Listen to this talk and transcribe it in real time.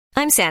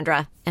I'm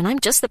Sandra, and I'm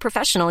just the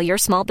professional your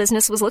small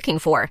business was looking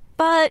for.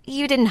 But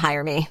you didn't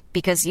hire me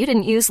because you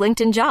didn't use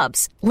LinkedIn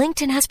Jobs.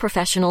 LinkedIn has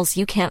professionals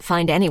you can't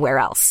find anywhere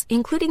else,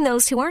 including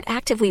those who aren't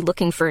actively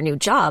looking for a new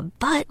job,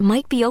 but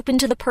might be open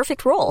to the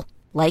perfect role,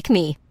 like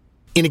me.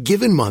 In a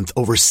given month,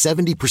 over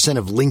 70%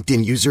 of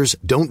LinkedIn users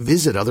don't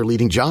visit other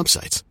leading job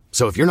sites.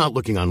 So if you're not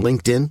looking on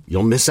LinkedIn,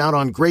 you'll miss out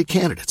on great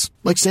candidates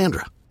like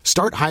Sandra.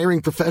 Start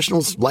hiring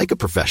professionals like a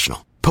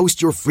professional.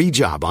 Post your free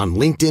job on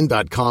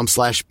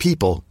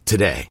linkedin.com/people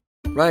today.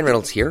 Ryan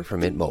Reynolds here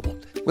from Mint Mobile.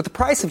 With the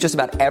price of just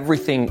about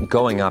everything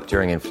going up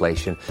during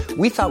inflation,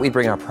 we thought we'd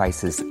bring our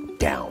prices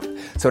down.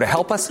 So to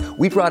help us,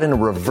 we brought in a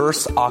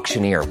reverse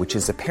auctioneer, which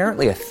is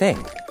apparently a thing.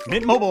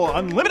 Mint Mobile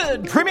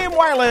Unlimited Premium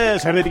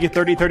Wireless. How to get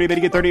 30, 30, bit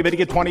to get 30, bit to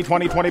get 20,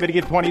 20, 20, bit to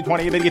get 20,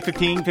 20, bit to get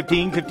 15,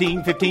 15,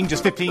 15, 15,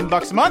 just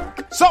 $15 a month?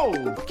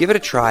 Sold! Give it a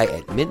try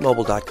at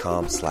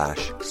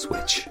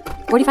mintmobile.com/switch.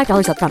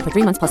 $45 up front for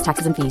 3 months plus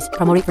taxes and fees.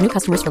 Promo rate for new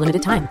customers for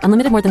limited time.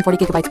 Unlimited more than 40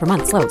 gigabytes per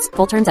month. Slows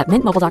full terms at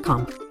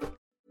mintmobile.com.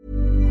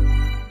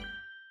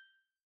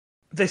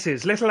 This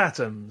is Little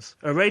Atoms,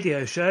 a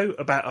radio show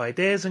about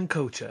ideas and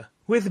culture.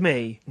 With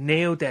me,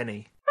 Neil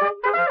Denny.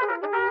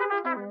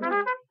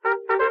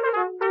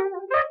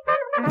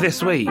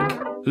 This week,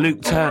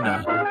 Luke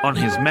Turner on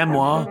his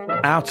memoir,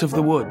 Out of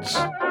the Woods.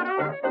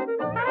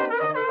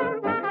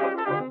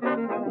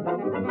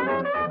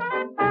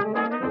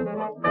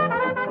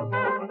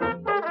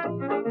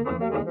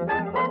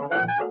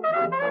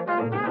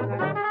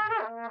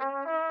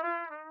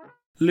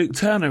 Luke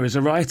Turner is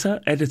a writer,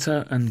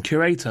 editor and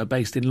curator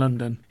based in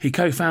London. He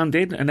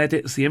co-founded and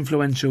edits the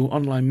influential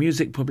online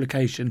music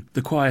publication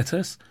The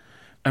Quietus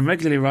and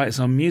regularly writes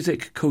on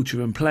music,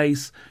 culture and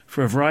place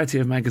for a variety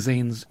of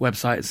magazines,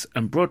 websites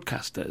and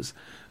broadcasters.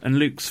 And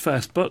Luke's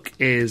first book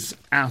is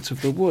Out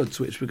of the Woods,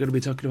 which we're going to be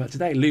talking about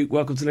today. Luke,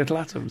 welcome to Little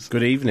Atoms.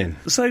 Good evening.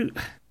 So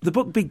the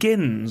book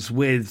begins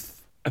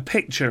with a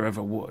picture of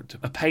a wood,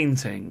 a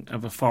painting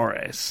of a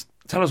forest.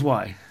 Tell us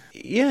why.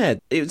 Yeah,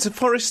 it's a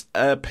forest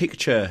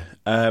picture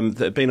that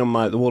had been on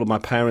the wall of my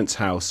parents'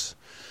 house,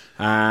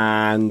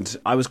 and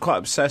I was quite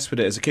obsessed with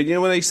it as a kid. You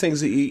know, one of these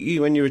things that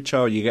you when you're a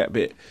child, you get a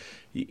bit,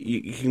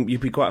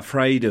 you'd be quite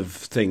afraid of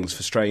things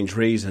for strange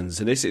reasons,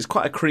 and it's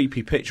quite a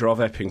creepy picture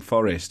of Epping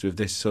Forest with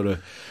this sort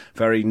of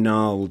very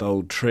gnarled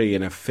old tree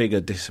and a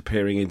figure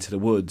disappearing into the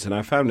woods, and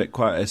I found it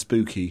quite a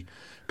spooky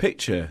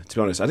picture, to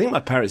be honest. I think my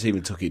parents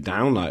even took it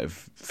down like a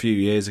few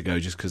years ago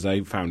just because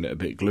they found it a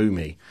bit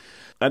gloomy.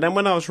 And then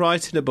when I was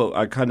writing the book,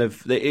 I kind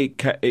of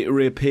it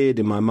reappeared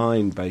in my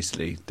mind,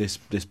 basically, this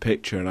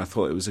picture, and I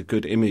thought it was a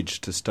good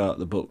image to start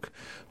the book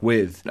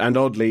with. And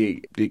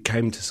oddly, it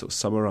came to sort of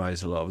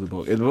summarise a lot of the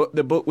book.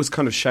 The book was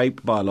kind of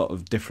shaped by a lot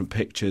of different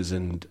pictures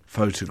and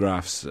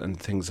photographs and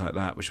things like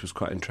that, which was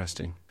quite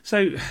interesting.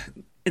 So,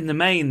 in the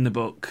main, the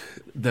book,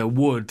 the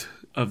wood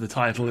of the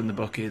title in the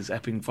book is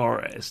Epping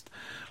Forest,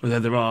 although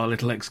there are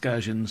little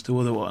excursions to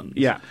other ones.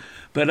 Yeah.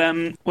 But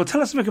well,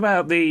 tell us a bit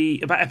about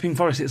Epping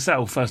Forest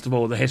itself. First of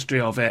all, the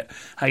history of it,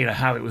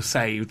 how it was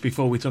saved.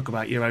 Before we talk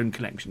about your own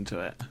connection to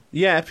it.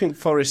 Yeah, Epping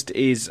Forest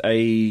is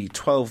a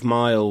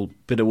 12-mile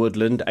bit of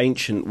woodland,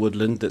 ancient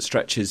woodland that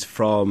stretches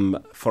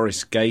from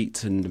Forest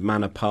Gate and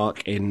Manor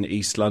Park in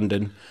East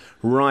London,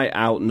 right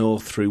out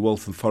north through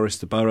Waltham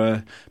Forest, the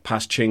borough,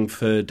 past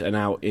Chingford and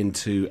out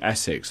into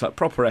Essex, like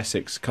proper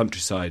Essex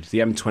countryside. The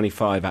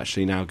M25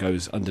 actually now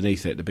goes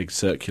underneath it, the big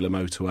circular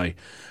motorway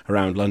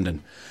around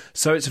London.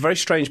 So it's a very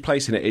strange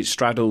place in it. It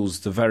straddles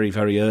the very,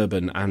 very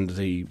urban and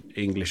the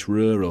English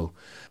rural.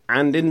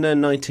 And in the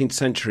 19th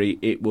century,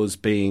 it was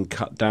being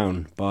cut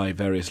down by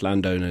various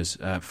landowners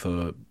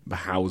for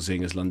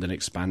housing as London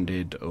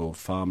expanded or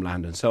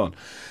farmland and so on.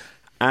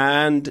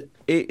 And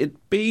it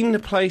had been a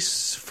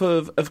place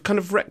of kind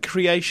of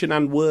recreation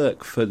and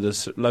work for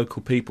the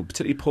local people.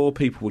 Particularly poor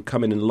people would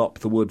come in and lop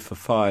the wood for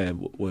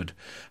firewood.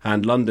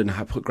 And London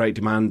had put great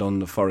demand on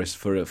the forest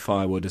for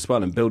firewood as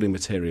well and building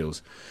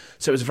materials.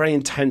 So it was a very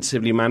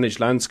intensively managed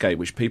landscape,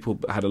 which people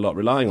had a lot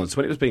relying on. So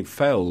when it was being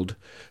felled,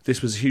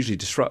 this was hugely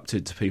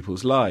disruptive to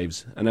people's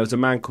lives. And there was a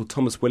man called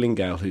Thomas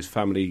Willingale, whose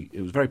family,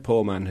 it was a very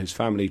poor man, whose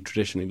family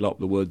traditionally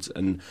lopped the woods.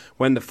 And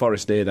when the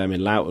forest near them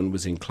in Loughton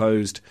was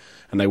enclosed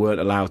and they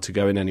weren't allowed to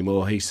go in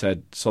anymore, he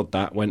said, sod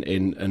that, went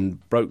in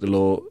and broke the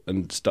law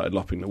and started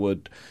lopping the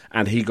wood.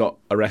 And he got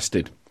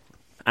arrested.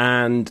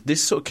 And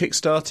this sort of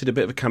kick-started a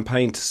bit of a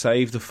campaign to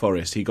save the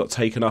forest. He got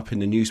taken up in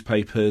the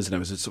newspapers, and there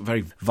was a sort of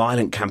very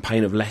violent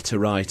campaign of letter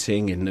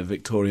writing in the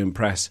Victorian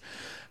press.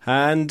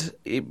 And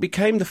it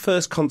became the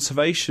first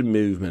conservation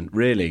movement,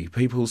 really.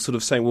 People sort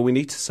of saying, well, we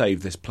need to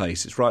save this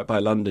place. It's right by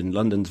London.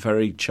 London's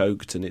very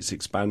choked and it's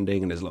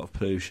expanding and there's a lot of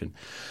pollution.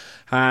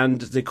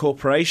 And the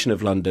Corporation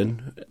of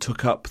London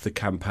took up the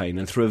campaign,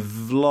 and through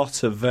a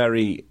lot of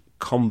very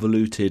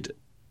convoluted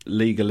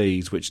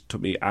legalese, which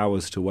took me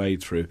hours to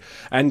wade through,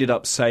 ended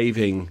up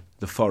saving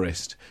the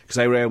forest because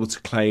they were able to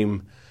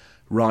claim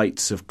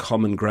rights of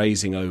common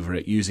grazing over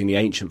it using the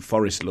ancient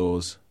forest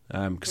laws,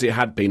 because it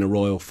had been a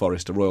royal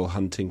forest, a royal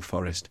hunting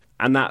forest.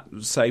 And that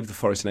saved the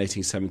forest in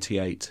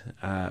 1878.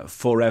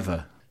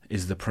 Forever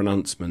is the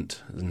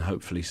pronouncement, and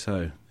hopefully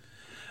so.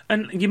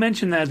 And you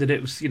mentioned there that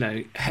it was,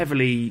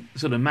 heavily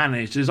sort of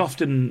managed, as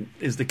often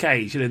is the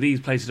case.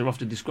 These places are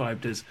often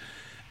described as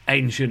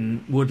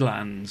ancient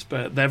woodlands,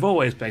 but they've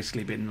always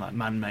basically been like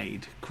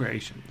man-made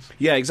creations.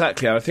 Yeah,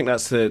 exactly. I think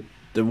that's the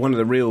one of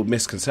the real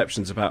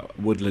misconceptions about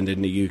woodland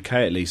in the UK,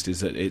 at least,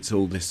 is that it's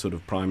all this sort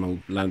of primal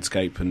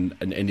landscape and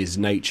is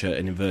nature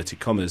in inverted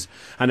commas.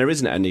 And there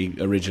isn't any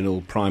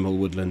original primal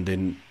woodland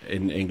in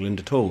England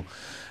at all.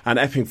 And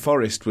Epping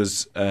Forest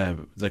was,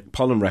 the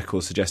pollen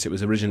records suggest it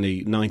was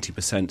originally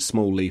 90%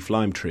 small leaf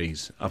lime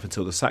trees up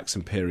until the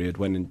Saxon period,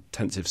 when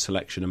intensive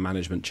selection and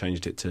management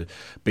changed it to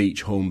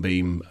beech,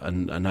 hornbeam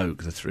and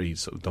oak, the three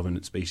sort of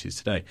dominant species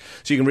today.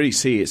 So you can really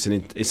see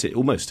it's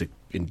almost an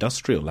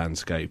industrial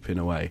landscape in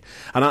a way.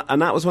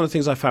 And that was one of the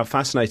things I found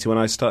fascinating when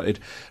I started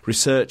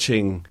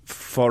researching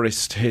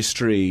forest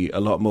history a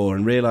lot more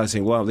and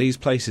realising, wow, these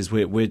places,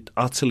 we're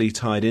utterly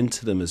tied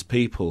into them as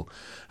people.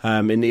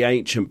 In the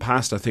ancient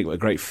past, I think, a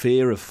great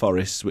fear of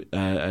forests,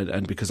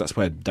 and because that's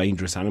where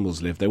dangerous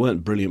animals live. They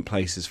weren't brilliant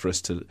places for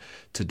us to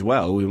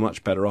dwell. We were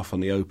much better off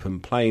on the open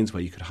plains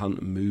where you could hunt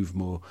and move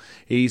more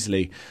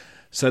easily.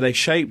 So they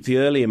shaped the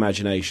early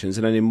imaginations,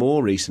 and then in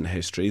more recent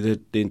history, the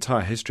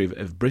entire history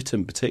of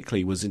Britain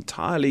particularly was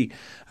entirely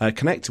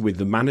connected with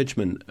the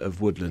management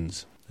of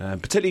woodlands.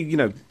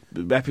 Particularly,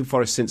 Epping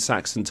Forest since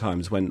Saxon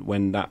times,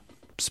 when that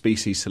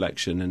species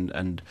selection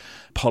and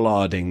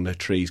pollarding the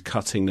trees,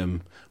 cutting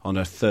them on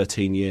a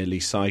 13-yearly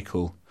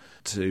cycle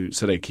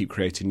so they keep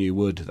creating new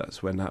wood.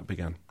 That's when that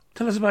began.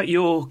 Tell us about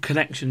your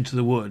connection to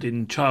the wood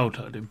in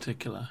childhood in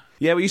particular.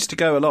 Yeah, we used to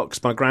go a lot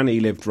because my granny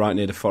lived right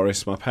near the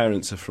forest. My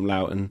parents are from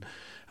Loughton.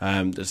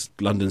 This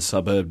London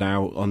suburb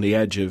now on the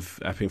edge of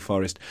Epping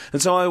Forest.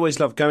 And so I always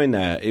loved going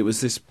there. It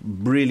was this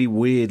really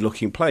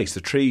weird-looking place.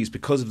 The trees,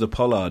 because of the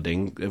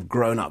pollarding, have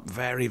grown up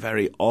very,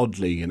 very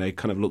oddly, and they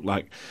kind of look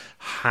like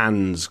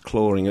hands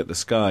clawing at the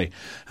sky.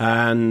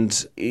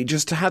 And it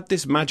just had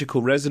this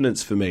magical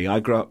resonance for me. I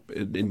grew up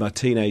in my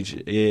teenage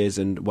years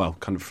and, well,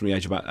 kind of from the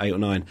age of about 8 or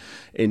 9,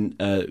 in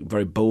a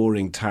very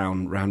boring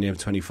town around the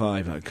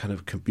M25, a kind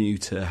of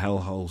commuter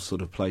hellhole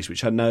sort of place,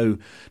 which had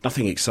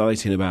nothing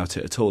exciting about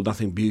it at all,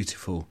 nothing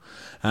beautiful.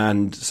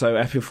 And so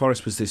Epping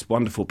Forest was this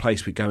wonderful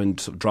place. We'd go and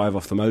sort of drive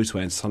off the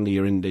motorway, and suddenly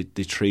you're in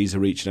the trees are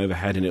reaching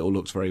overhead and it all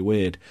looks very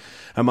weird.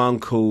 And my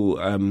uncle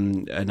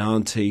and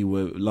auntie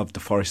loved the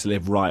forest. They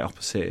lived right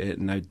opposite it,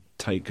 and they'd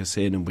take us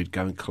in and we'd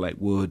go and collect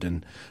wood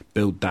and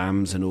build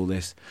dams and all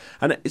this.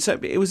 And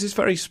it was this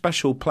very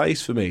special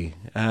place for me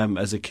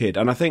as a kid.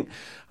 And I think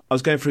I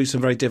was going through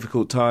some very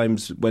difficult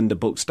times when the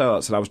book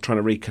starts, and I was trying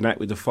to reconnect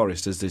with the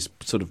forest as this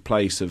sort of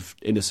place of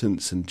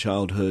innocence and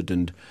childhood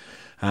and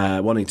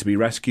wanting to be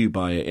rescued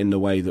by it in the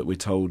way that we're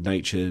told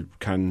nature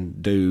can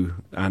do,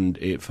 and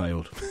it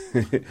failed.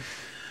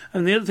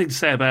 And the other thing to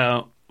say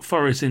about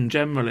forests in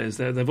general is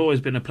that they've always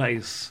been a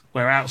place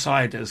where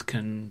outsiders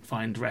can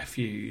find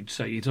refuge.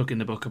 So you talk in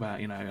the book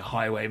about,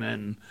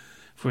 highwaymen,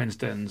 for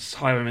instance,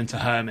 highwaymen to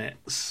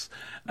hermits,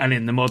 and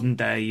in the modern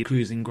day,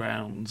 cruising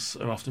grounds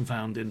are often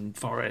found in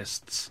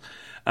forests.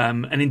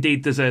 And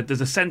indeed, there's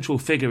a central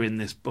figure in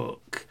this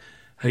book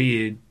who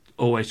you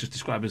always just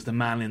describe as the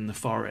man in the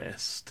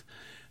forest,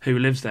 who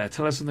lives there.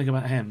 Tell us something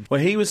about him. Well,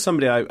 he was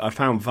somebody I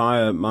found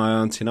via my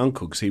auntie and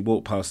uncle, because he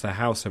walked past their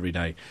house every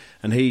day,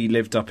 and he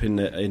lived up in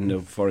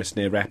the forest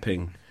near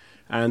Epping.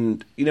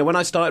 And, when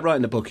I started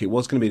writing the book, it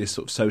was going to be this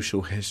sort of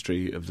social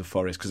history of the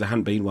forest, because there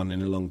hadn't been one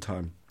in a long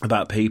time,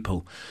 about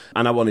people.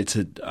 And I wanted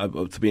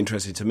to be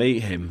interested to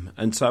meet him.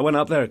 And so I went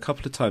up there a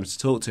couple of times to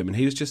talk to him, and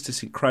he was just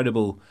this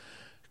incredible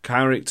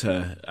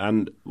character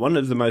and one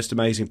of the most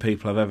amazing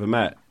people I've ever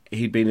met.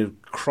 He'd been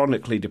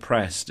chronically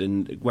depressed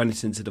and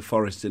went into the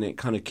forest, and it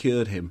kind of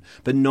cured him,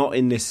 but not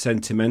in this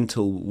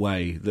sentimental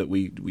way that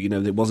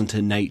it wasn't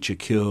a nature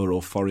cure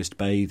or forest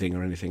bathing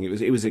or anything.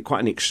 It was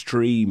quite an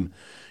extreme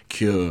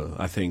cure,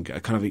 I think,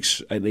 a kind of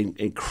an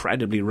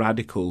incredibly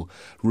radical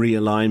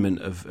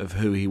realignment of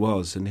who he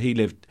was. And he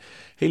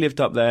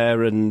lived up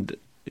there and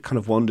kind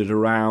of wandered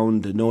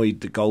around, annoyed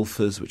the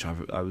golfers, which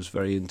I was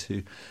very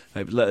into.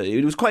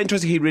 It was quite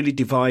interesting. He really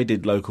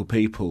divided local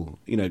people.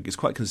 It's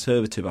quite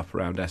conservative up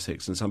around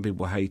Essex, and some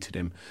people hated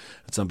him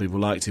and some people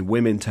liked him.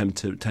 Women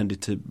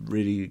tended to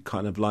really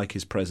kind of like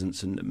his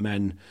presence,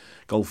 and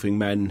golfing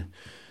men,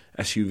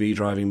 SUV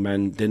driving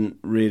men didn't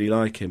really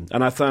like him.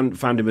 And I found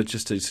him as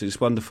just this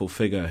wonderful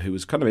figure who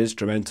was kind of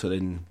instrumental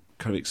in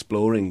kind of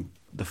exploring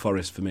the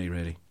forest for me,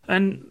 really.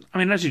 And,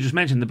 as you just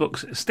mentioned, the book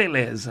still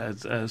is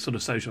a sort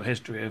of social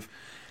history of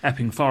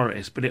Epping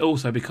Forest, but it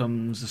also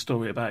becomes a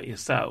story about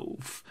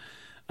yourself.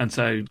 And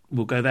so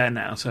we'll go there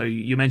now. So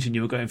you mentioned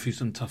you were going through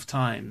some tough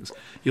times.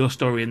 Your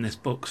story in this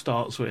book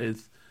starts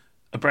with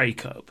a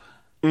breakup.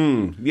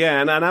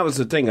 Yeah, and that was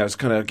the thing. I was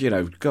kind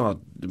of,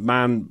 God,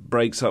 man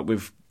breaks up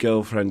with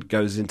girlfriend,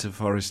 goes into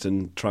forest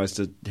and tries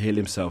to heal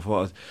himself.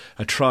 What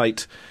a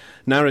trite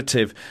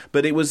narrative.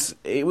 But it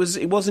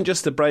wasn't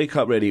just the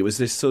breakup, really. It was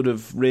this sort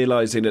of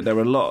realising that there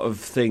were a lot of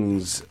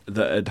things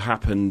that had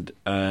happened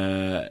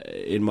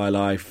in my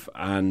life,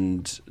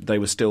 and they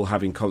were still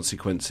having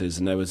consequences,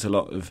 and there was a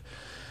lot of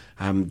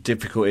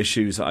difficult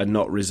issues that I'd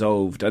not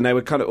resolved. And they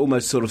were kind of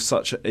almost sort of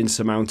such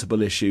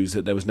insurmountable issues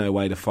that there was no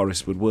way the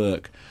forest would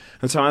work.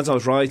 And so as I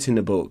was writing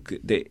the book,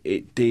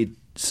 it did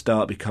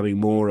start becoming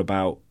more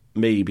about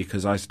me,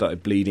 because I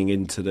started bleeding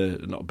into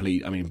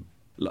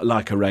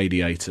like a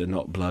radiator,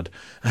 not blood,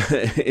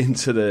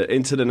 into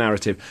the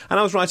narrative. And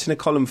I was writing a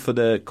column for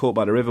the Caught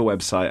by the River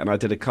website, and I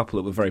did a couple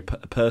that were very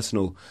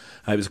personal.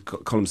 It was a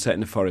column set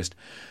in the forest.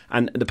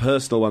 And the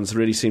personal ones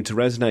really seemed to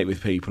resonate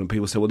with people. And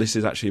people said, well, this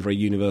is actually a very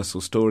universal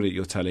story that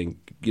you're telling,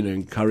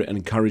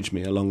 encourage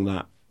me along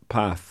that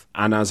path.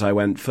 And as I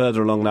went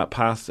further along that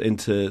path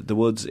into the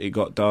woods, it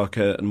got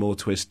darker and more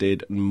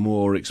twisted and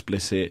more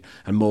explicit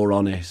and more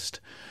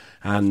honest.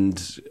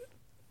 And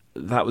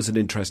that was an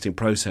interesting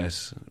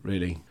process,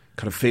 really,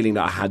 kind of feeling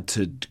that I had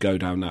to go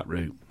down that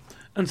route.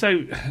 And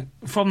so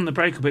from the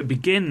breakup, it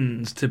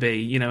begins to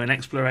be, an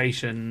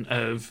exploration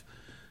of,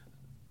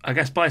 I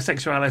guess,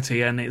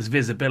 bisexuality and its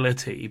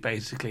visibility,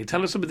 basically.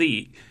 Tell us some of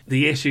the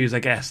issues, I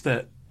guess,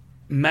 that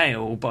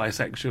male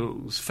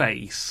bisexuals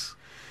face.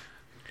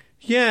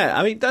 Yeah,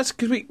 I mean, that's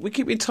because we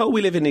keep being told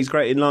we live in these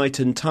great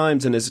enlightened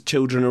times, and as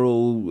children are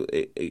all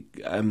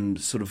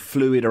sort of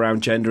fluid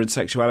around gender and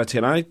sexuality.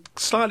 And I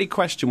slightly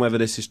question whether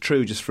this is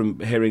true, just from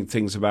hearing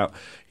things about,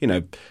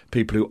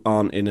 people who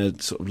aren't in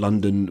a sort of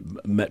London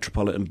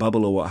metropolitan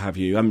bubble or what have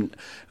you. And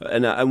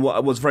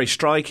what was very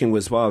striking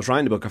was, while I was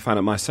writing the book, I found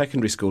out my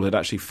secondary school had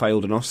actually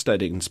failed an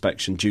Ofsted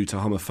inspection due to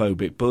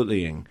homophobic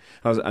bullying.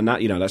 And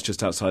that, that's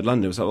just outside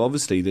London. So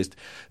obviously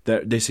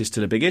this is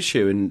still a big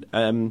issue.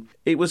 And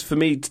it was, for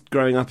me,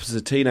 growing up as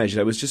a teenager,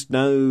 there was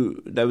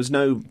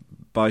no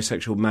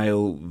bisexual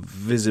male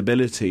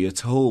visibility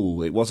at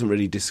all. It wasn't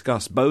really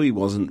discussed. Bowie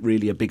wasn't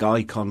really a big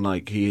icon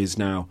like he is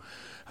now,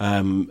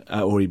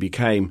 or he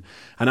became.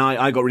 And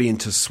I got really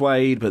into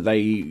Suede, but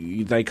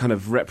they kind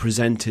of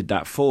represented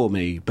that for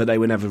me, but they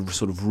were never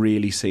sort of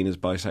really seen as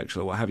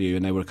bisexual or what have you,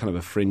 and they were kind of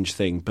a fringe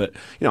thing. But,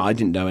 I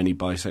didn't know any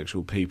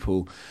bisexual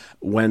people.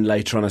 When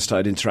later on I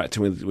started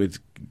interacting with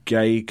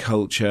gay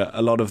culture,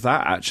 a lot of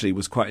that actually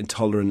was quite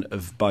intolerant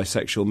of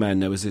bisexual men.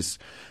 There was this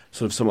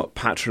sort of somewhat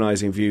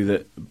patronising view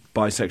that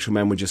bisexual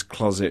men were just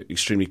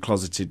extremely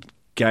closeted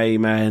gay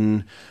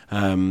men.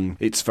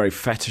 It's very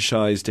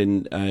fetishised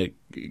in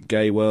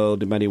gay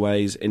world in many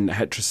ways. In the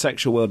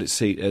heterosexual world,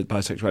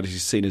 bisexuality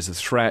is seen as a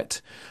threat,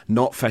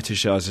 not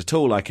fetishised at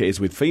all like it is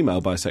with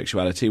female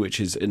bisexuality, which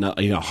is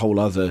a whole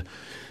other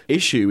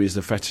issue, is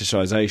the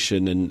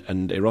fetishisation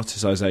and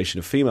eroticisation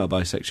of female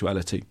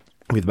bisexuality.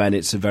 With men,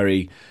 it's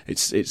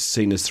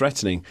seen as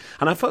threatening,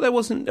 and I thought there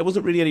wasn't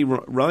really any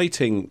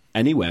writing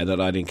anywhere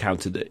that I'd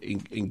encountered that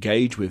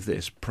engaged with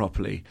this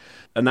properly,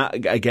 and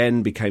that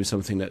again became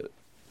something that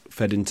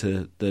fed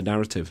into the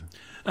narrative.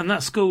 And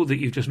that school that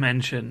you've just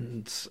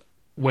mentioned,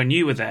 when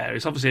you were there,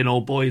 it's obviously an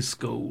all-boys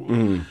school,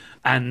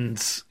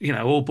 and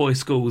all-boys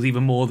schools,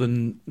 even more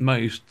than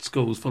most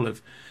schools full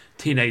of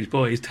teenage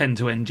boys, tend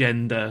to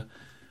engender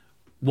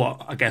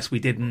what I guess we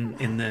didn't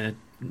in the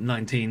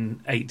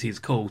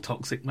 1980s call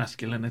toxic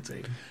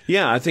masculinity.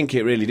 Yeah, I think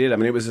it really did. I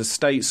mean, it was a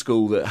state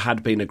school that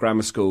had been a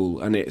grammar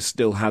school, and it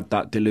still had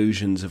that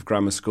delusions of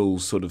grammar school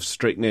sort of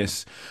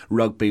strictness.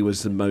 Rugby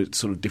was the most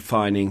sort of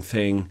defining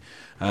thing.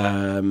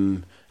 I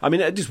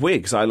mean, it's just weird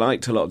because I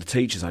liked a lot of the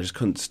teachers. I just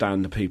couldn't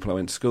stand the people I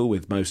went to school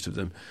with, most of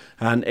them.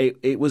 And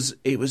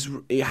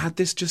it had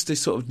this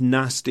sort of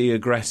nasty,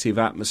 aggressive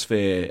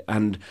atmosphere,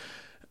 and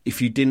if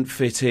you didn't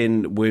fit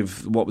in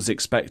with what was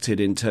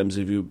expected in terms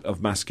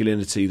of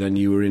masculinity, then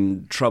you were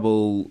in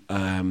trouble.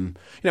 I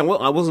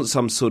wasn't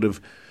some sort of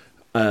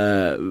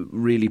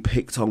really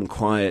picked on,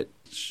 quiet,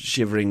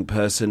 shivering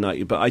person,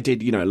 but I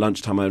did. At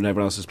lunchtime, when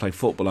everyone else was playing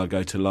football, I'd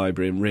go to the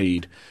library and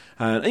read.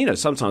 And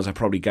sometimes I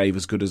probably gave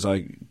as good as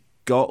I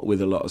got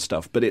with a lot of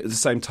stuff, but at the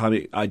same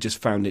time, I just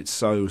found it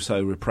so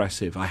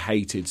repressive. I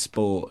hated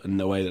sport and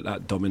the way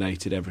that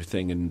dominated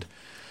everything, and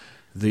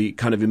the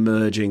kind of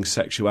emerging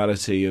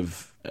sexuality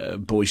of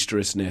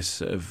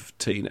boisterousness of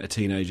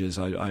teenagers,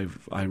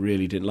 I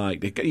really didn't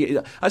like.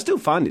 I still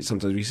find it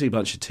sometimes. If you see a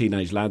bunch of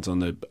teenage lads on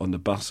the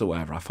bus or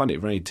whatever, I find it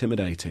very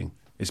intimidating.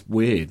 It's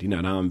weird,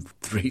 now I'm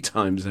 3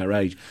 times their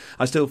age.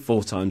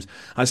 4 times.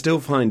 I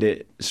still find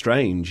it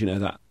strange,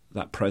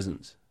 that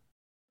presence.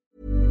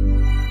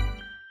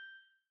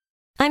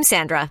 I'm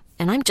Sandra,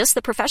 and I'm just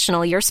the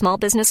professional your small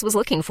business was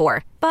looking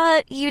for.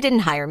 But you didn't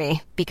hire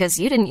me because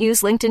you didn't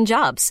use LinkedIn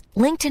Jobs.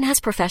 LinkedIn has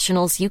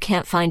professionals you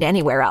can't find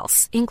anywhere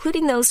else,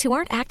 including those who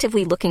aren't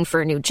actively looking for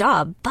a new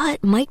job,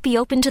 but might be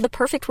open to the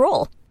perfect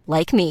role,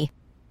 like me.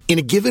 In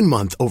a given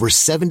month, over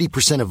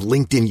 70% of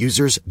LinkedIn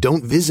users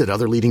don't visit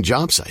other leading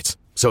job sites.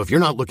 So if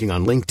you're not looking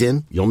on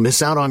LinkedIn, you'll miss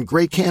out on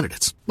great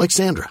candidates like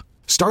Sandra.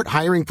 Start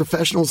hiring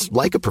professionals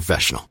like a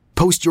professional.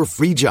 Post your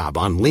free job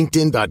on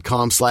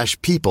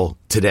linkedin.com/people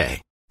today.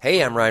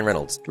 Hey, I'm Ryan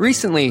Reynolds.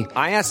 Recently,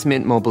 I asked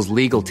Mint Mobile's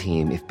legal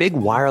team if big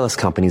wireless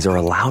companies are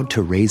allowed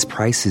to raise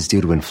prices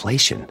due to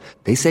inflation.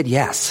 They said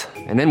yes.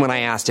 And then when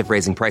I asked if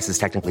raising prices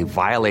technically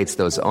violates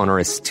those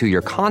onerous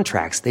 2-year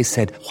contracts, they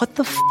said, "What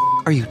the f***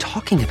 are you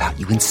talking about,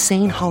 you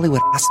insane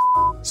Hollywood ass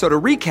f- So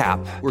to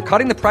recap, we're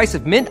cutting the price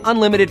of Mint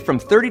Unlimited from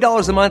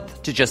 $30 a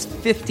month to just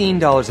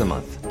 $15 a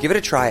month. Give it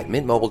a try at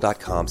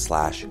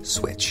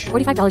mintmobile.com/switch.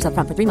 $45 up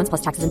front for 3 months plus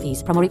taxes and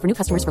fees. Promo rate for new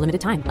customers for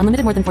limited time.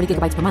 Unlimited more than 40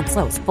 gigabytes per month.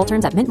 Slows full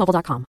terms at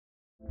mintmobile.com.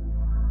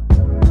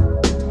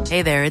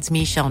 Hey there, it's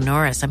Michelle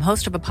Norris. I'm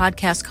host of a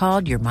podcast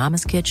called Your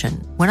Mama's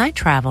Kitchen. When I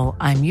travel,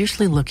 I'm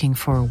usually looking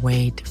for a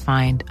way to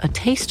find a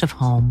taste of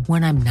home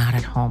when I'm not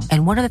at home.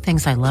 And one of the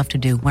things I love to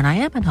do when I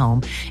am at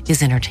home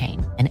is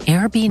entertain. And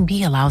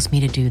Airbnb allows me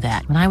to do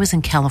that. When I was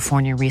in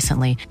California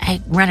recently, I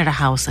rented a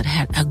house that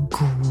had a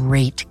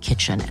great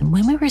kitchen. And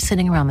when we were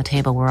sitting around the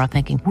table, we're all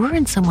thinking, we're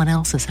in someone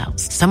else's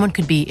house. Someone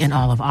could be in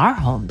all of our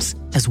homes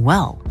as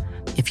well.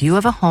 If you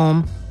have a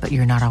home, but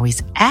you're not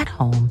always at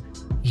home,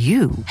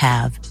 you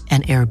have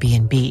an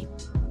Airbnb.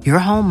 Your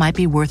home might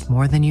be worth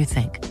more than you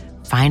think.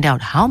 Find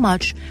out how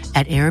much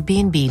at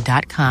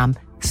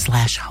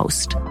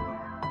airbnb.com/host.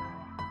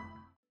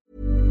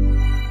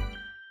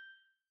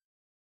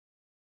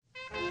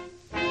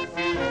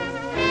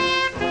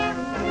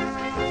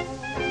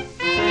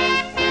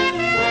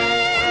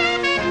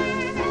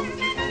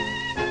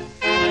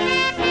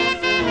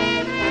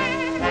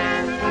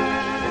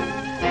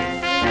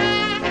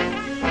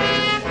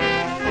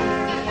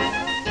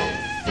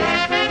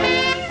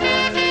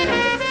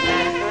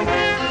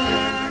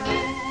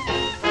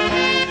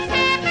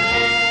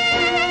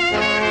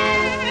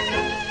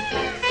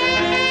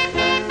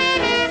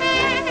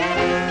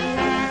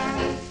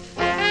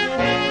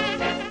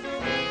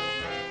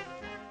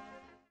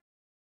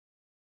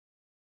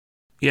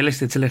 You're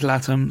listening to Little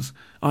Atoms.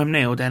 I'm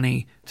Neil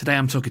Denny. Today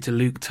I'm talking to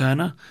Luke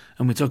Turner,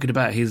 and we're talking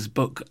about his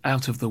book,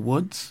 Out of the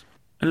Woods.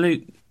 And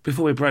Luke,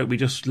 before we broke, we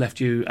just left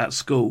you at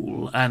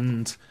school,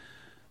 and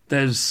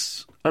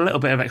there's a little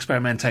bit of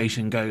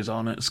experimentation goes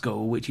on at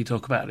school, which you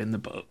talk about in the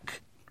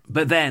book.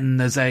 But then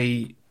there's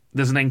an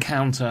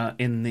encounter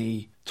in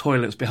the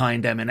toilets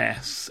behind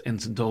M&S in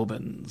St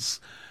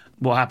Albans.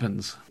 What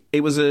happens?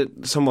 It was a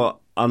somewhat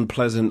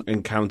unpleasant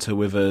encounter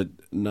with a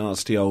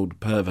nasty old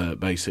pervert,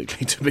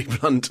 basically, to be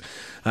blunt.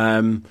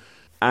 And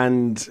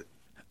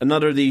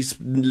another of these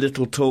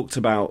little talked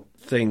about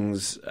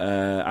things,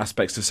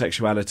 aspects of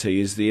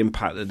sexuality, is the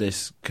impact that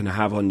this can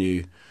have on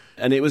you.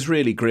 And it was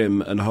really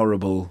grim and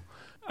horrible.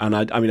 And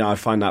I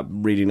find that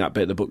reading that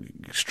bit of the book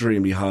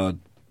extremely hard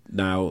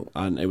now,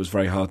 and it was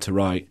very hard to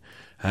write.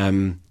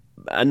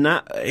 And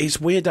that it's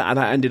weird that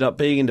ended up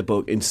being in the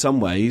book in some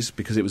ways,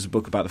 because it was a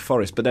book about the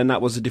forest, but then that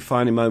was a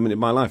defining moment in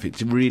my life.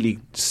 It really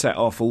set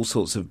off all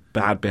sorts of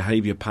bad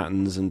behaviour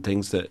patterns and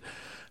things that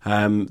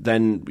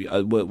then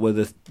were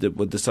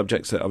the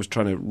subjects that I was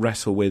trying to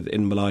wrestle with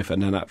in my life,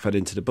 and then that fed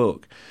into the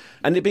book.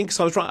 And it being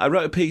because I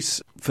wrote a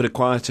piece for The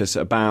Quietus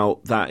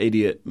about that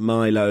idiot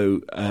Milo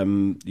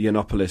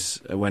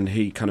Yiannopoulos when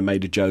he kind of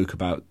made a joke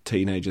about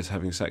teenagers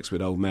having sex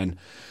with old men.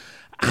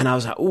 And I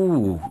was like,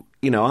 ooh,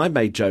 I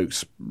made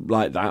jokes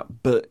like that,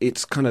 but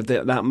it's kind of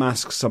that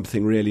masks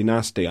something really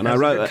nasty. And That's I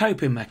wrote a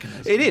coping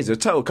mechanism. It is a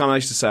total kind of, I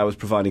used to say I was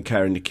providing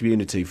care in the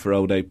community for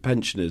old age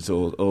pensioners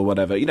or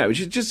whatever,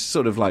 which is just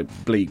sort of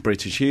like bleak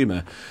British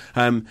humour.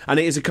 And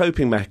it is a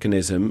coping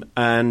mechanism,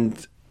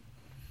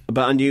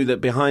 but I knew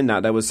that behind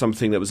that there was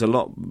something that was a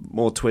lot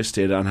more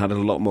twisted and had a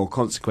lot more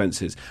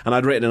consequences. And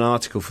I'd written an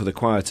article for The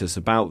Quietus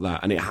about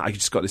that, and I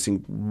just got this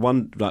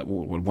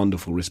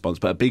wonderful response,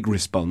 but a big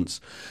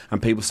response.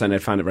 And people saying they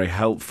found it very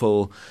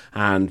helpful,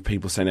 and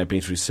people saying they'd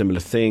been through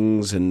similar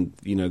things, and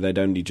they'd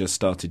only just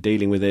started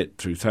dealing with it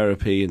through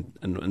therapy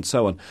and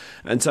so on.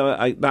 And so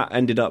that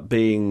ended up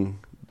being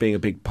a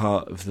big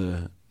part of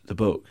the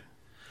book.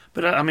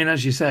 But,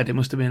 as you said, it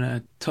must have been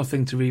a tough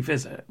thing to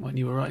revisit when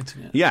you were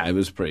writing it. Yeah, it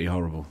was pretty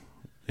horrible.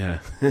 Yeah.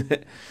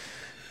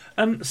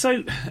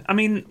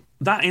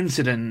 That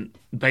incident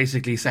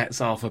basically sets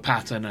off a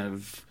pattern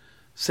of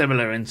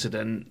similar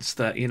incidents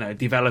that,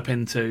 develop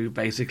into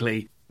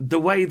basically the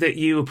way that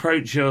you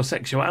approach your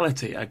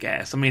sexuality, I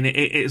guess.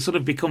 It sort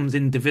of becomes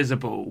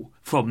indivisible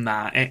from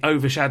that. It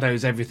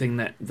overshadows everything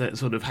that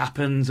sort of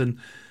happens and,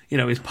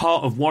 is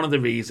part of one of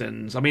the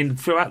reasons.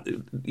 Throughout,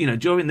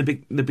 during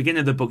the beginning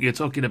of the book, you're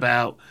talking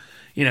about,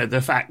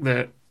 the fact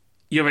that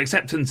your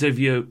acceptance of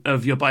your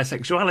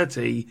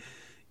bisexuality,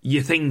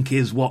 you think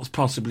is what's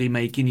possibly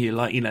making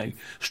you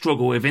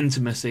struggle with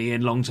intimacy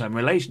in long-term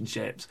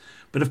relationships.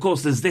 But of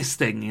course, there's this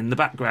thing in the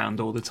background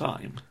all the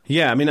time.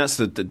 Yeah, that's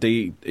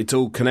the it's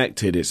all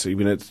connected. It's in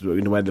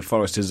the way the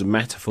forest is a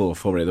metaphor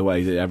for it, the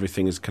way that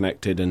everything is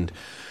connected, and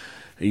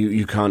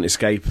you can't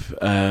escape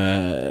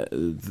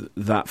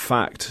that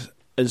fact.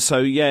 And so,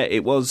 yeah,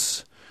 it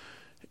was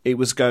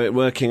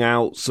working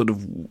out sort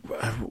of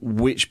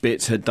which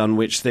bits had done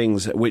which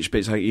things, which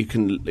bits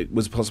it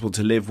was possible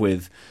to live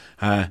with,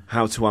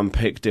 how to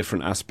unpick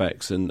different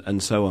aspects,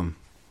 and so on.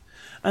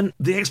 And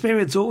the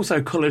experience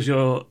also colours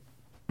your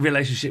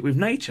relationship with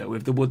nature,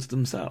 with the woods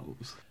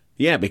themselves.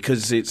 Yeah,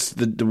 because it's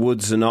the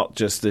woods are not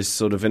just this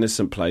sort of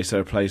innocent place;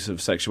 they're a place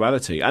of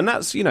sexuality, and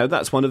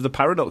that's one of the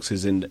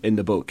paradoxes in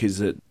the book, is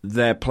that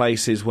they're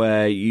places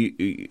where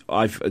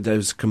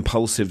there's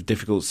compulsive,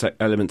 difficult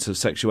elements of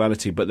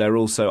sexuality, but they're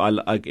also,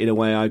 in a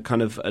way, I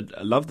kind of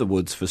love the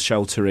woods for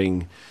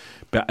sheltering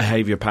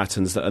behaviour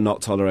patterns that are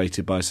not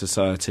tolerated by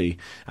society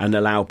and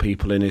allow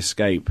people an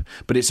escape.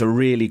 But it's a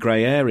really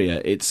grey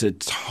area. It's a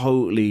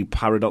totally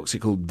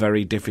paradoxical,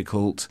 very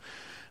difficult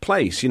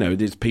place.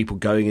 There's people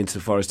going into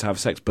the forest to have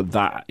sex, but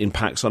that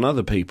impacts on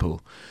other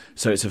people.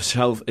 So it's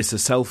a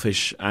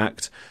selfish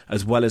act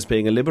as well as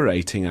being a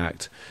liberating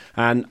act.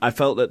 And I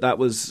felt that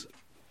was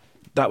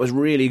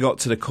really got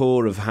to the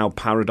core of how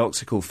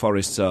paradoxical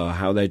forests are,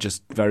 how they're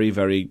just very,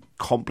 very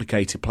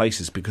complicated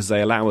places because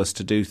they allow us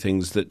to do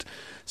things that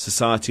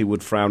society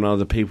would frown on,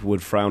 other people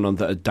would frown on,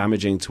 that are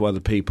damaging to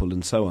other people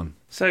and so on.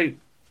 So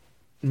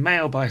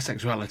male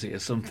bisexuality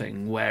is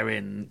something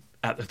wherein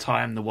at the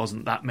time there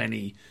wasn't that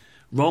many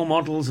role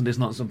models, and it's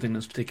not something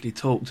that's particularly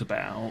talked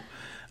about.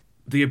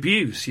 The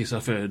abuse you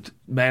suffered,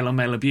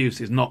 male-on-male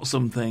abuse, is not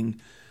something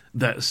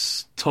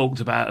that's talked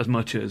about as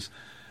much as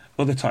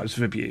other types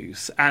of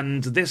abuse.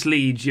 And this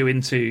leads you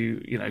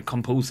into,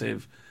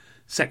 compulsive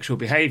sexual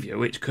behaviour,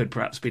 which could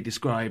perhaps be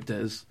described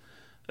as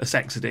a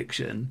sex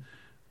addiction,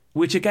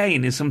 which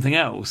again is something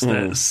else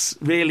that's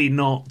really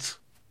not...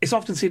 It's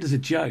often seen as a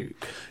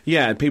joke.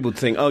 Yeah, and people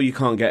think, you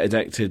can't get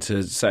addicted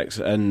to sex.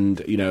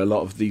 And, a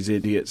lot of these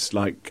idiots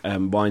like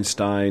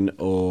Weinstein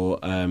or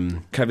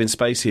Kevin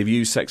Spacey have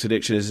used sex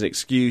addiction as an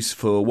excuse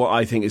for what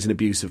I think is an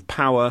abuse of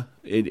power.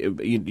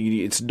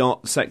 It's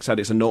not, sex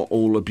addicts are not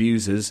all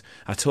abusers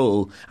at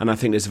all. And I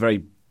think there's a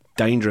very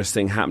dangerous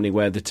thing happening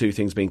where the two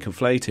things being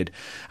conflated.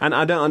 And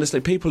I don't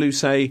understand people who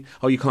say,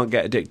 you can't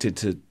get addicted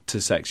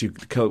to sex,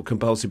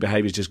 compulsive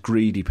behaviour is just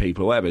greedy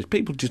people or whatever.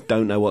 People just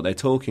don't know what they're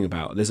talking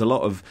about. There's a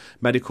lot of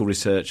medical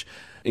research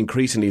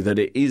increasingly that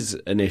it is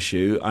an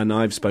issue, and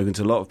I've spoken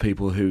to a lot of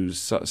people who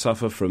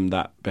suffer from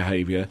that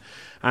behaviour.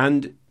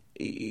 And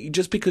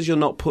just because you're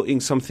not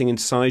putting something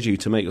inside you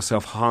to make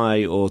yourself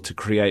high or to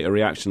create a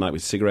reaction like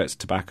with cigarettes,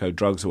 tobacco,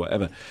 drugs or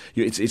whatever,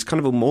 it's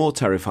kind of more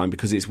terrifying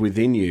because it's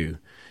within you.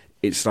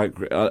 It's like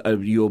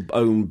your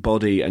own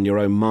body and your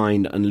own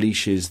mind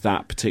unleashes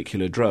that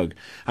particular drug.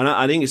 And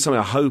I think it's something,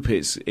 I hope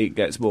it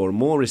gets more and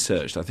more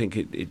researched. I think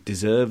it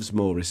deserves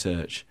more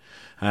research.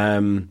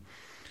 And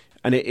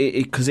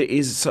because it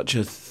is such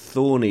a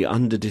thorny,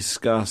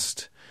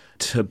 under-discussed,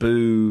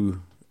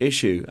 taboo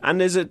issue.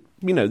 And there's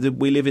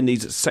we live in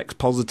these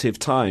sex-positive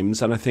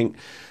times, and I think,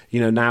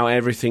 now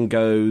everything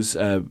goes,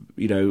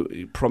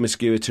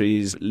 promiscuity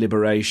is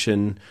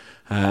liberation,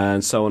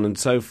 and so on and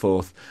so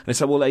forth. And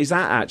so, well, is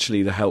that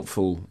actually the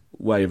helpful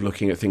way of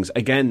looking at things?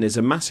 Again, there's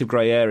a massive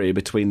grey area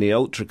between the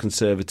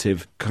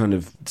ultra-conservative kind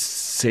of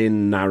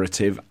sin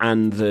narrative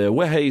and the,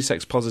 hey,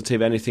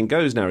 sex-positive, anything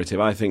goes narrative.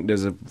 I think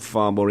there's a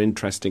far more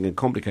interesting and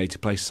complicated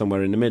place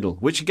somewhere in the middle,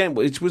 which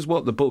was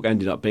what the book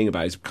ended up being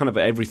about. It's kind of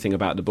everything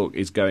about the book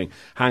is going,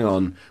 hang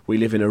on, we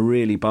live in a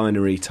really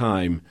binary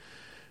time.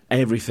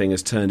 Everything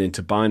has turned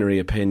into binary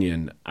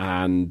opinion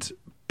and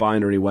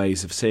binary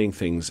ways of seeing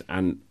things,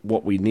 and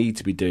what we need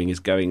to be doing is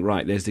going,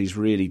 right, there's these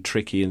really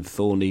tricky and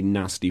thorny,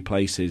 nasty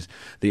places.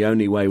 The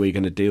only way we're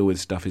going to deal with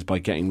stuff is by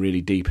getting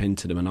really deep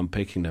into them and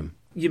unpicking them.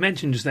 You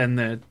mentioned just then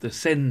the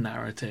sin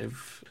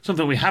narrative.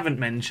 Something we haven't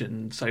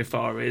mentioned so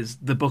far is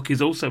the book is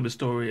also a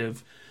story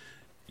of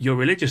your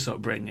religious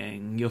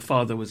upbringing. Your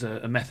father was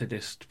a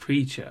Methodist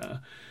preacher,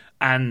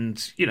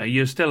 and,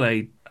 you're still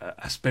a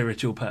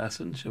spiritual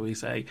person, shall we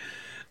say.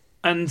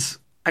 And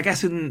I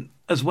guess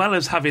as well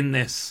as having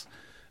this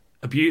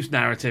abuse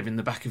narrative in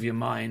the back of your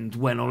mind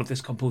when all of this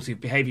compulsive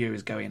behaviour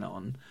is going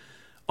on,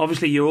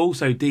 obviously you're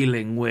also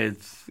dealing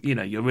with,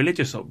 your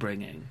religious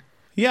upbringing.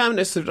 Yeah, I mean,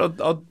 it's the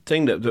odd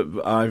thing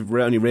that I've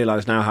only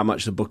realised now how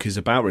much the book is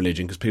about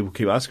religion, because people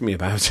keep asking me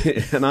about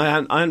it, and I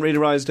hadn't really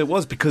realised it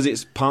was, because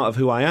it's part of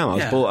who I am. I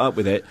was brought up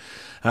with it.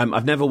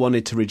 I've never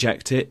wanted to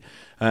reject it.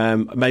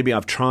 Maybe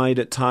I've tried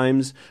at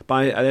times,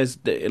 but there's,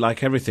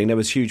 like everything, there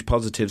was huge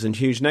positives and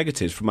huge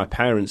negatives. From my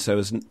parents,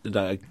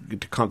 I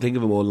can't think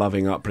of a more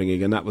loving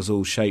upbringing, and that was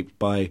all shaped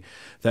by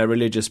their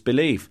religious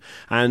belief.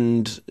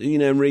 And,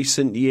 in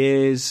recent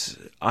years,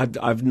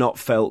 I've not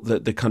felt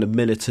that the kind of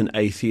militant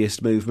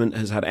atheist movement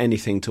has had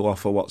anything to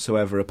offer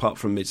whatsoever, apart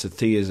from it's a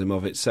theism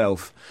of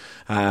itself.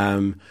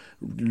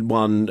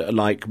 One,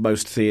 like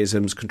most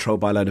theisms, controlled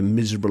by a load of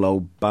miserable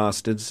old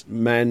bastards,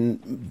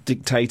 men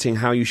dictating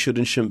how you should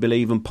and shouldn't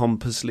believe and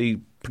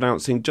pompously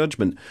pronouncing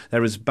judgment.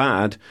 They're as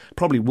bad,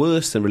 probably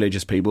worse than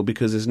religious people,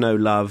 because there's no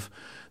love,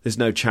 there's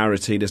no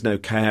charity, there's no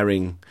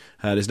caring,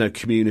 there's no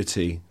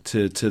community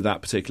to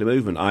that particular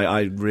movement.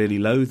 I really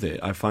loathe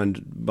it. I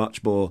find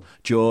much more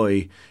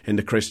joy in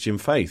the Christian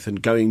faith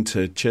and going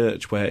to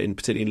church,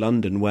 particularly in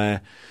London,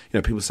 where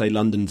people say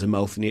London's a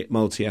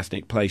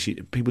multi-ethnic place.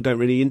 People don't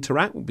really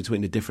interact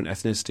between the different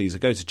ethnicities. I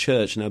go to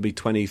church and there'll be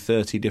 20,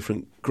 30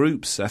 different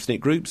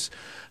ethnic groups,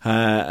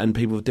 and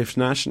people of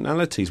different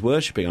nationalities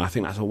worshipping. I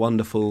think that's a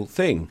wonderful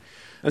thing.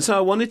 And so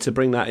I wanted to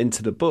bring that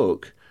into the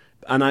book,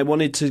 And I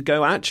wanted to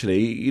go,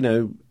 actually, you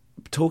know,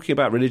 talking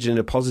about religion in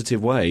a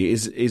positive way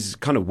is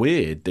kind of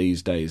weird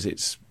these days.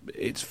 It's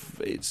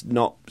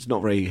not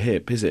very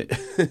hip, is it?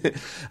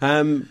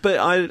 But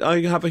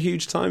I have a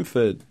huge time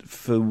for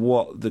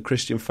what the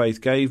Christian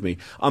faith gave me.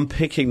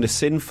 Unpicking the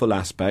sinful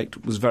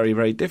aspect was very,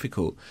 very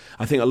difficult.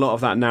 I think a lot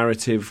of that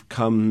narrative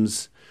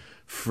comes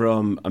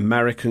from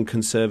American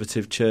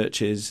conservative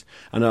churches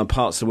and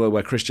parts of the world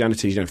where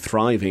Christianity is, you know,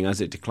 thriving as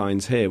it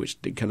declines here,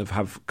 which kind of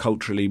have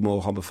culturally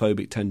more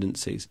homophobic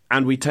tendencies.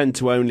 And we tend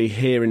to only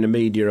hear in the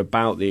media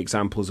about the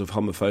examples of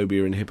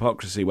homophobia and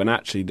hypocrisy when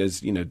actually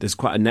there's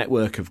quite a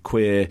network of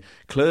queer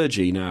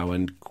clergy now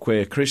and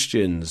queer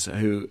Christians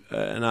who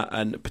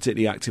and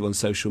particularly active on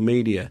social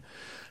media.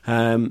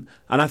 And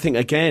I think,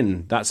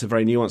 again, that's a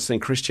very nuanced thing.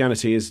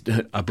 Christianity is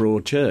a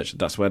broad church.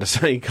 That's where the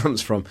saying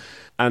comes from.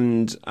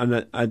 And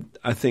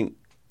I think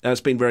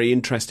that's been a very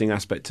interesting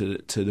aspect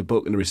to the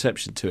book and the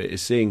reception to it,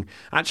 is seeing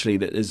actually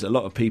that there's a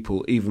lot of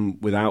people, even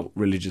without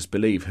religious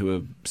belief, who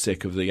are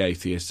sick of the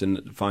atheists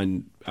and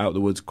find Out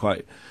the Woods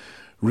quite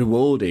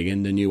rewarding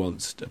in the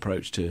nuanced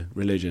approach to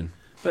religion.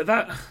 But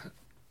that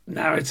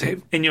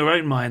narrative, in your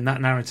own mind,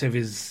 that narrative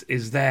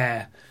is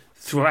there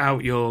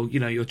throughout your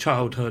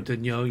childhood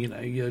and your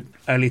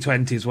early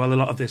 20s, while a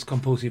lot of this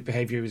compulsive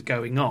behaviour is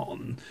going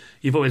on.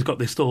 You've always got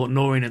this thought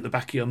gnawing at the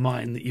back of your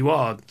mind that you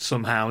are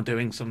somehow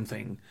doing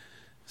something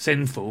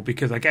sinful,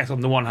 because I guess on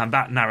the one hand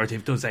that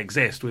narrative does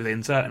exist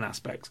within certain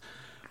aspects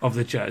of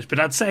the church, but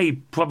I'd say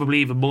probably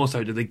even more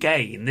so to the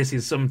gain. This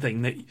is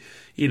something that,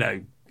 you know,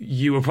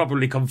 you were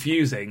probably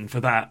confusing for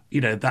that,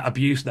 you know, that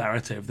abuse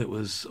narrative that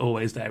was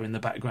always there in the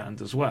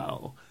background as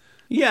well.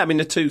 Yeah, I mean,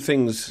 the two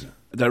things,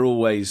 they're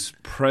always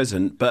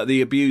present, but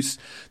the abuse,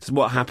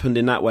 what happened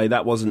in that way,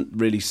 that wasn't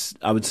really,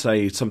 I would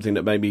say, something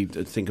that made me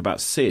think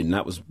about sin.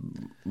 That was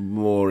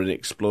more an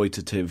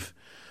exploitative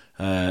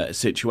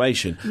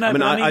situation. No, I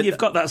mean, you've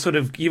got that sort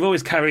of, you've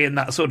always carrying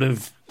that sort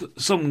of,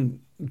 some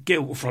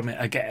guilt from it,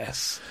 I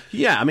guess.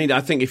 Yeah, I mean,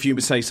 I think if you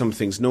say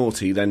something's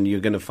naughty, then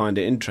you're going to find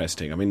it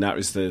interesting. I mean, that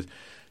is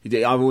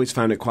I've always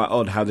found it quite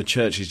odd how the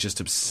church is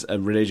just a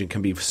religion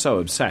can be so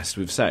obsessed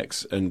with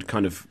sex and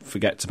kind of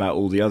forgets about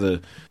all the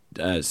other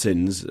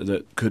sins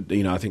that could,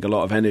 you know, I think a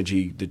lot of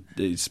energy that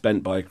is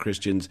spent by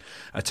Christians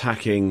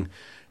attacking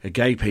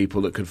gay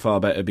people that could far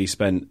better be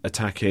spent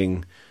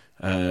attacking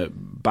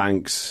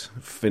banks,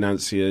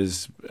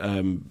 financiers,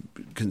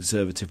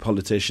 conservative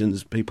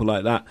politicians, people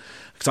like that.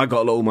 Because I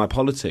got all my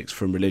politics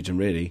from religion,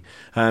 really.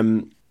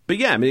 But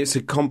yeah, I mean, it's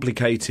a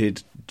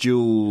complicated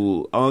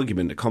dual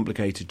argument, a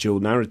complicated dual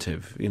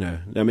narrative, you know.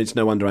 I mean, it's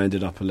no wonder I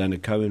ended up a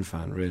Leonard Cohen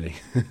fan, really.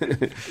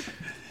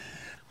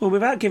 Well,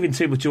 without giving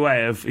too much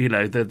away of, you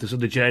know, the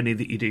sort of journey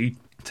that you do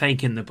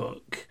take in the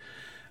book,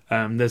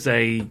 there's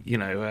a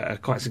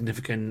quite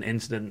significant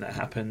incident that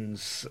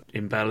happens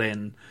in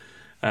Berlin.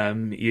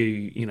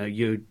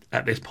 You're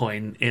at this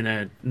point in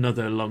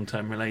another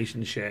long-term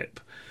relationship.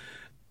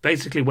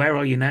 Basically, where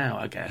are you now,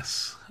 I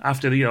guess?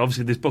 After,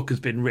 obviously this book has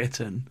been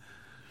written.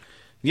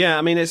 Yeah,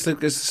 I mean, it's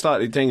a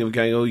slightly thing of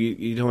going,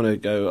 you don't want to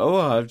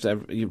go,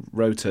 you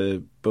wrote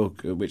a book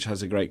which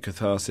has a great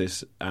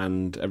catharsis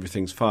and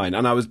everything's fine.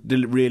 And I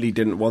really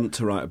didn't want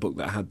to write a book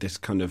that had this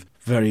kind of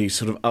very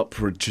sort of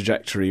upward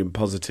trajectory and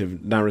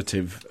positive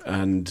narrative,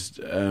 and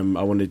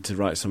I wanted to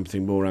write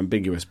something more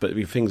ambiguous. But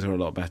things are a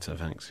lot better,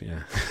 thanks,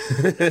 yeah.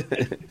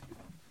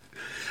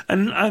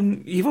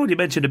 And you've already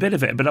mentioned a bit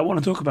of it, but I want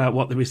to talk about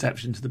what the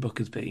reception to the book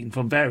has been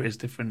from various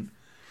different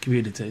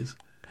communities.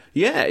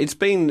 Yeah, it's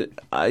been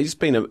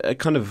a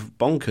kind of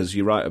bonkers.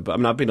 You write, I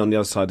mean, I've been on the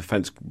other side of the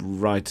fence,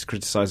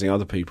 criticising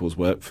other people's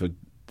work for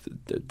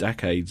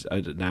decades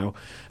now.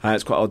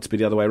 It's quite odd to be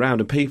the other way around,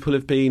 and people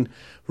have been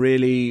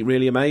really,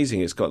 really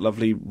amazing. It's got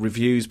lovely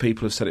reviews.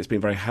 People have said it's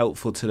been very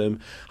helpful to them.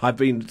 I've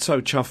been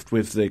so chuffed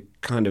with the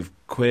kind of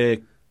queer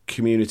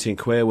community and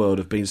queer world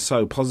have been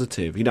so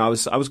positive. I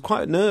was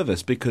quite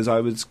nervous because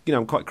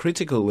I'm quite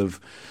critical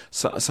of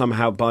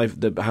somehow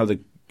how the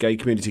gay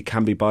community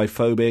can be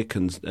biphobic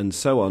and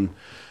so on.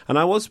 And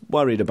I was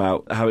worried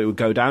about how it would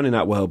go down in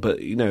that world, but,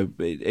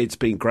 it's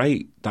been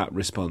great, that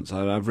response.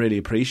 I've really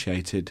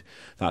appreciated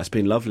that. It's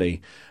been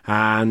lovely.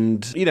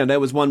 And, there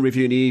was one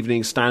review in the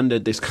Evening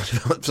Standard, this kind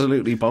of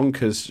absolutely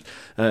bonkers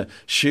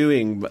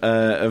shooing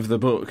of the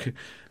book,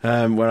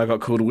 where I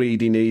got called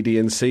weedy, needy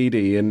and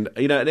seedy. And,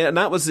 and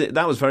that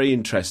was very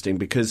interesting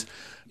because,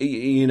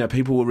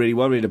 people were really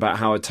worried about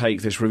how I'd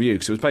take this review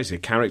because it was basically a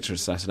character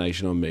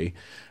assassination on me.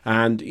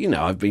 And,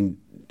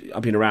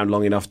 I've been around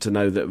long enough to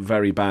know that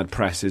very bad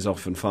press is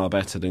often far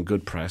better than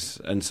good press.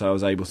 And so I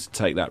was able to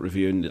take that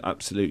review and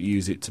absolutely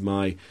use it to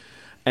my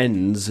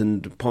ends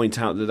and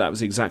point out that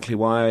was exactly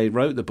why I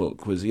wrote the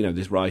book. Was,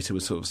 this writer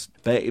was sort of,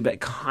 they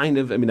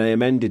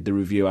amended the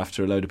review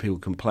after a load of people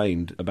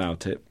complained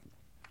about it.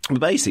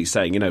 Basically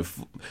saying,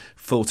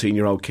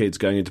 14-year-old kids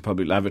going into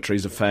public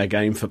lavatories are fair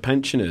game for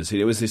pensioners.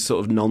 It was this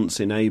sort of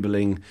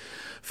nonce-enabling,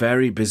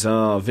 very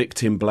bizarre,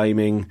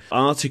 victim-blaming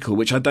article,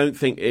 which I don't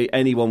think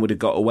anyone would have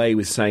got away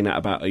with saying that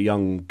about a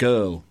young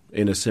girl.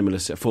 in a similar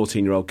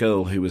 14-year-old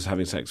girl who was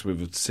having sex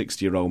with a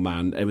 60-year-old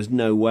man. There was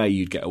no way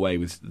you'd get away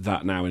with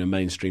that now in a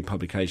mainstream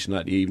publication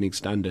like the Evening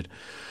Standard.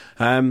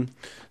 So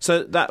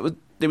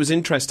it was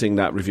interesting,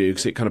 that review,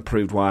 because it kind of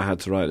proved why I had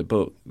to write the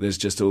book. There's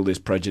just all this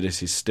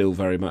prejudice is still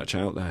very much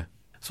out there.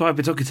 So I've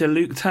been talking to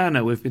Luke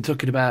Turner. We've been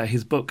talking about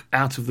his book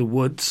Out of the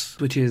Woods,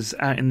 which is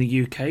out in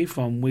the UK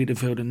from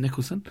Weiderfield and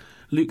Nicholson.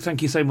 Luke,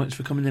 thank you so much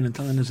for coming in and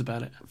telling us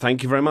about it.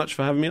 Thank you very much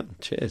for having me on.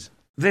 Cheers.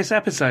 This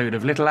episode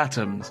of Little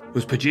Atoms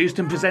was produced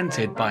and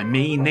presented by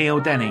me, Neil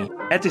Denny,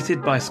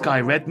 edited by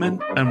Sky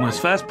Redman, and was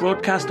first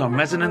broadcast on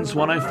Resonance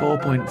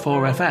 104.4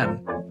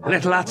 FM.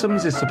 Little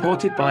Atoms is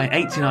supported by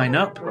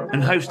 89UP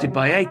and hosted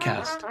by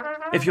Acast.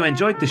 If you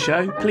enjoyed the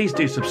show, please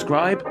do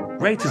subscribe,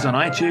 rate us on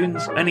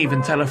iTunes, and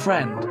even tell a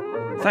friend.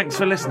 Thanks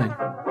for listening.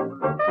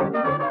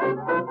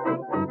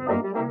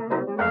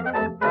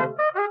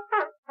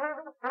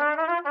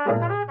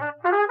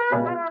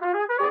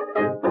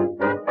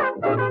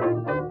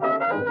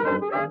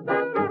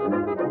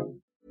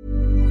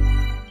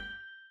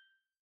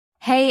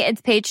 Hey,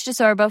 it's Paige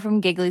DeSorbo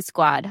from Giggly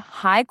Squad.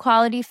 High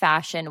quality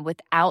fashion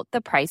without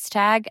the price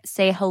tag.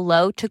 Say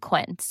hello to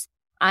Quince.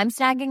 I'm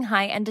snagging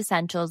high-end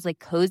essentials like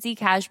cozy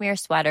cashmere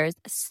sweaters,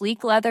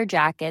 sleek leather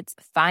jackets,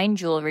 fine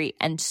jewelry,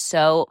 and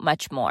so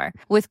much more.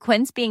 With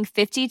Quince being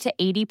 50 to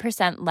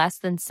 80% less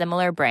than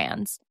similar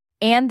brands.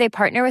 And they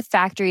partner with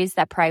factories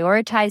that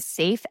prioritize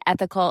safe,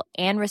 ethical,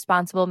 and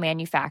responsible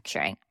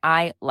manufacturing.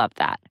 I love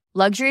that.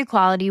 Luxury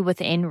quality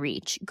within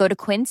reach. Go to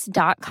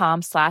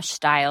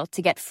quince.com/style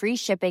to get free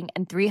shipping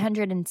and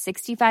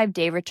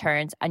 365-day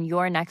returns on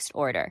your next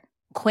order.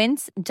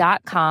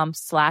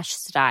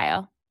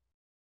 Quince.com/style.